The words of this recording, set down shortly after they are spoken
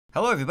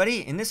Hello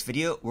everybody, in this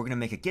video we're going to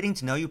make a getting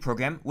to know you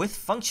program with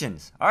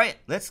functions. Alright,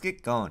 let's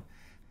get going.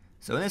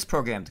 So in this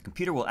program the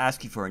computer will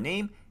ask you for a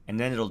name and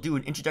then it'll do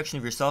an introduction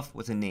of yourself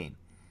with a name.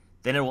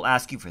 Then it will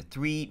ask you for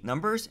 3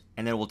 numbers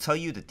and then it will tell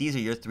you that these are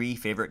your 3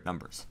 favorite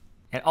numbers.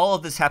 And all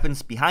of this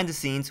happens behind the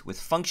scenes with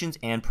functions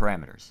and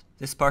parameters.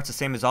 This part's the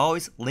same as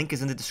always, link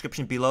is in the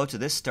description below to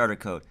this starter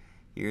code.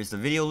 Here's the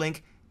video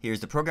link, here's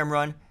the program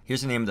run,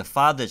 here's the name of the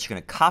file that you're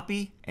going to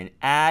copy and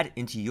add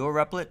into your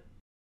replit.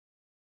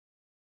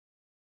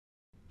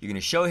 You're going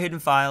to show hidden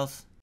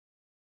files,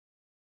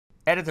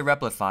 edit the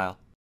replit file,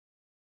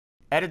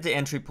 edit the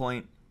entry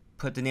point,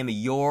 put the name of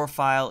your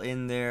file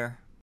in there.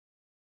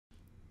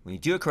 When you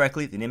do it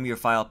correctly, the name of your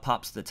file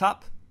pops to the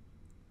top.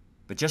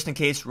 But just in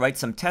case, write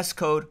some test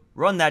code,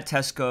 run that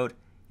test code,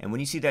 and when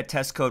you see that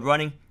test code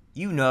running,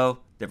 you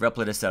know that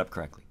replit is set up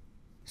correctly.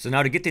 So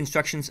now to get the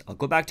instructions, I'll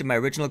go back to my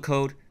original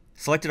code,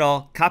 select it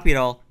all, copy it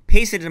all,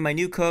 paste it into my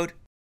new code,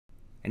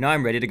 and now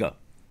I'm ready to go.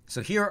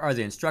 So here are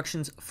the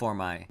instructions for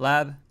my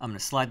lab. I'm going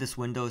to slide this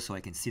window so I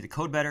can see the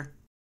code better.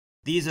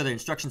 These are the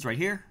instructions right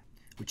here,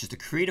 which is the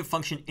create a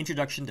function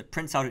introduction that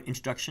prints out an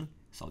introduction.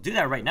 So I'll do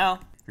that right now.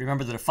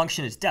 Remember that a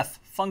function is def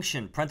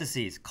function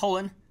parentheses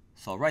colon.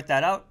 So I'll write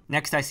that out.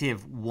 Next I see I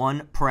have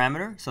one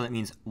parameter, so that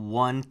means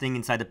one thing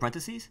inside the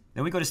parentheses.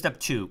 Then we go to step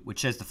 2, which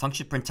says the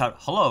function prints out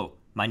hello,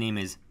 my name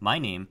is my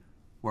name,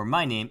 where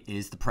my name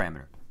is the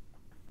parameter.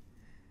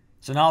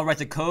 So now I'll write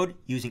the code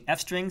using f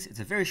strings. It's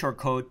a very short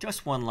code,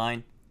 just one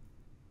line.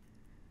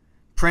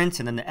 Print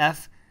and then the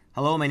f,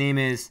 hello my name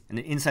is, and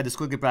then inside the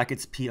squiggly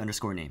brackets p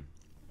underscore name.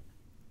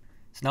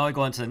 So now I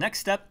go on to the next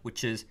step,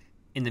 which is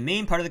in the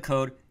main part of the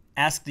code,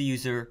 ask the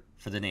user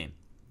for the name.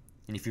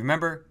 And if you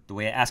remember, the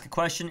way I ask a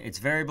question, it's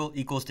variable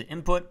equals to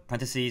input,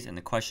 parentheses, and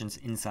the question's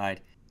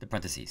inside the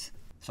parentheses.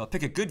 So I'll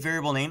pick a good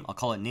variable name, I'll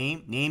call it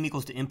name, name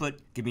equals to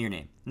input, give me your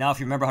name. Now if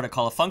you remember how to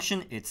call a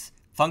function, it's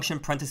function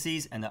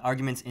parentheses and the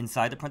arguments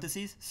inside the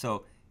parentheses.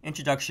 So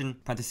introduction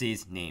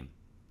parentheses name.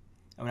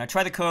 And when I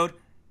try the code,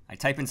 I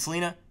type in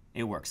Selena,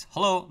 it works.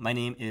 Hello, my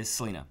name is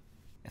Selena.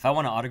 If I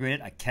want to autograde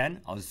it, I can.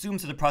 I'll zoom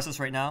to the process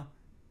right now.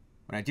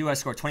 When I do, I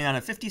score 29 out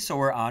of 50, so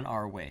we're on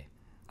our way.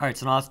 All right,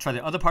 so now let's try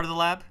the other part of the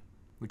lab,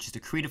 which is to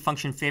create a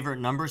function favorite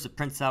numbers that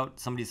prints out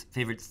somebody's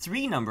favorite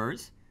 3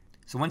 numbers.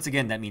 So once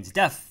again, that means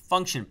def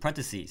function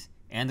parentheses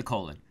and the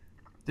colon.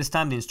 This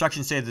time the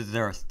instructions say that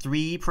there are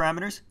 3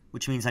 parameters,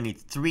 which means I need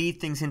 3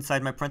 things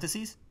inside my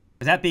parentheses.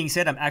 With that being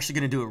said, I'm actually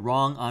going to do it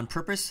wrong on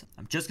purpose.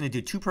 I'm just going to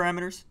do 2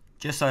 parameters.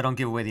 Just so I don't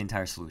give away the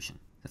entire solution.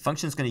 The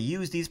function is going to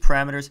use these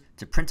parameters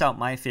to print out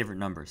my favorite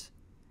numbers.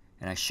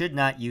 And I should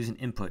not use an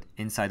input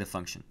inside the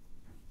function.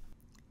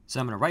 So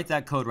I'm going to write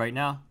that code right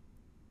now.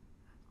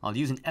 I'll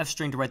use an f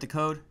string to write the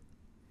code.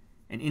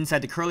 And inside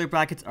the curly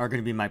brackets are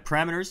going to be my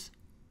parameters,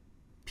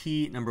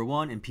 p number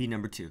 1 and p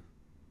number 2.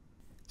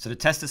 So to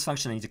test this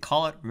function, I need to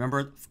call it.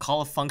 Remember,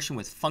 call a function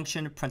with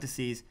function,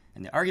 parentheses,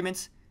 and the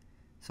arguments.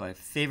 So I have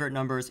favorite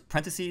numbers,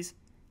 parentheses.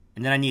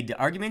 And then I need the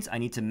arguments. I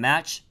need to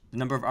match the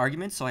number of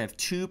arguments, so I have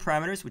 2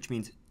 parameters, which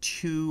means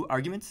 2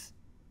 arguments.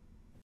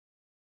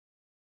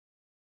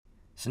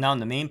 So now in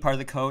the main part of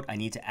the code, I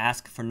need to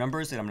ask for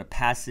numbers that I'm going to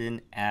pass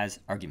in as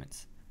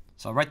arguments.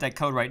 So I'll write that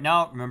code right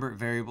now. Remember,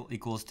 variable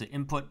equals to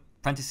input,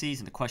 parentheses,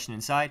 and the question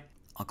inside.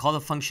 I'll call the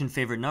function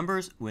favorite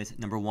numbers with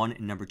number 1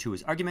 and number 2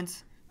 as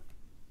arguments.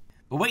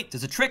 But wait,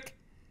 there's a trick.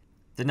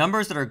 The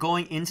numbers that are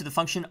going into the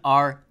function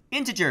are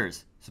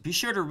integers, so be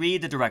sure to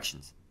read the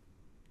directions.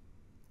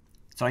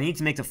 So I need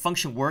to make the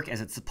function work as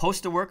it's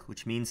supposed to work,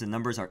 which means the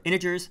numbers are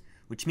integers,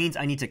 which means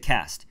I need to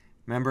cast.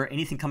 Remember,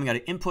 anything coming out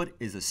of input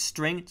is a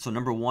string, so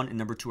number 1 and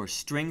number 2 are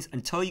strings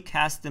until you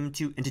cast them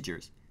to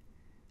integers.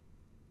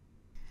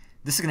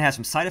 This is going to have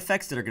some side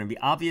effects that are going to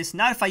be obvious,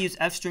 not if I use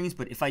f strings,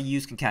 but if I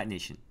use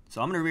concatenation. So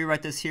I'm going to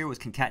rewrite this here with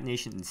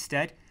concatenation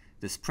instead,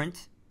 this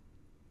print.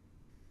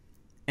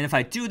 And if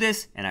I do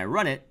this and I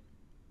run it,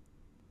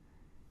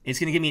 it's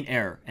going to give me an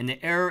error. And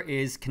the error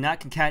is cannot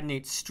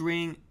concatenate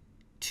string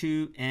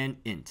to an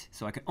int.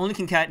 So I can only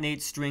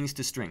concatenate strings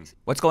to strings.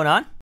 What's going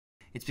on?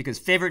 It's because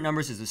favorite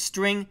numbers is a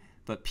string,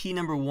 but p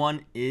number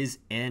 1 is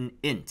an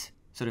int.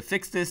 So to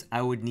fix this,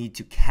 I would need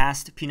to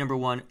cast p number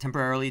 1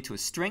 temporarily to a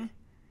string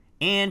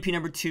and p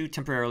number 2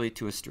 temporarily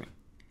to a string.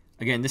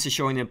 Again, this is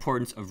showing the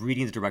importance of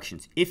reading the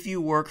directions. If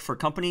you work for a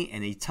company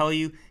and they tell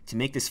you to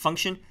make this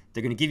function,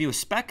 they're going to give you a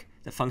spec.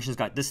 The function's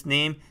got this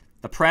name.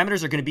 The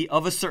parameters are going to be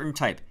of a certain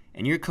type,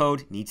 and your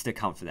code needs to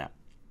account for that.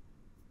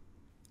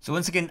 So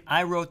once again,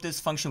 I wrote this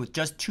function with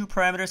just 2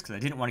 parameters because I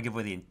didn't want to give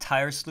away the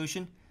entire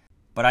solution,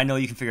 but I know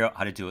you can figure out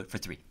how to do it for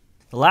 3.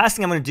 The last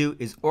thing I'm going to do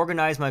is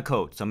organize my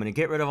code. So I'm going to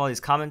get rid of all these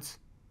comments.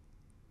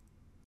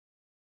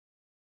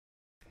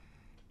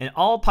 And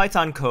all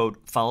Python code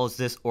follows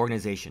this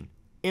organization.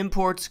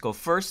 Imports go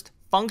first,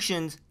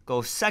 functions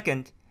go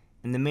second,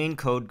 and the main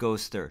code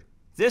goes third.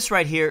 This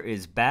right here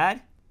is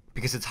bad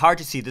because it's hard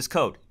to see this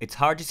code. It's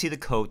hard to see the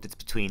code that's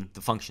between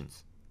the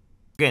functions.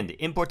 Again,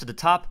 the import to the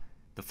top,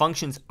 the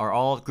functions are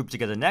all grouped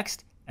together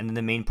next, and then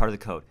the main part of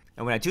the code.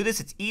 And when I do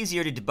this, it's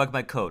easier to debug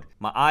my code.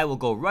 My eye will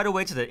go right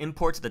away to the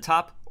import to the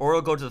top, or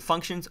it'll go to the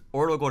functions,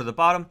 or it'll go to the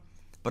bottom.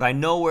 but I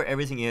know where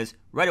everything is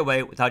right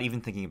away without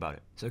even thinking about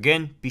it. So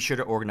again, be sure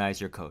to organize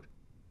your code.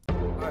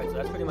 Alright, so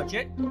that's pretty much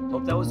it.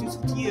 Hope that was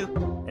useful to you.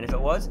 And if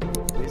it was,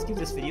 please give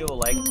this video a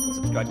like and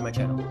subscribe to my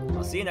channel.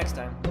 I'll see you next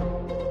time.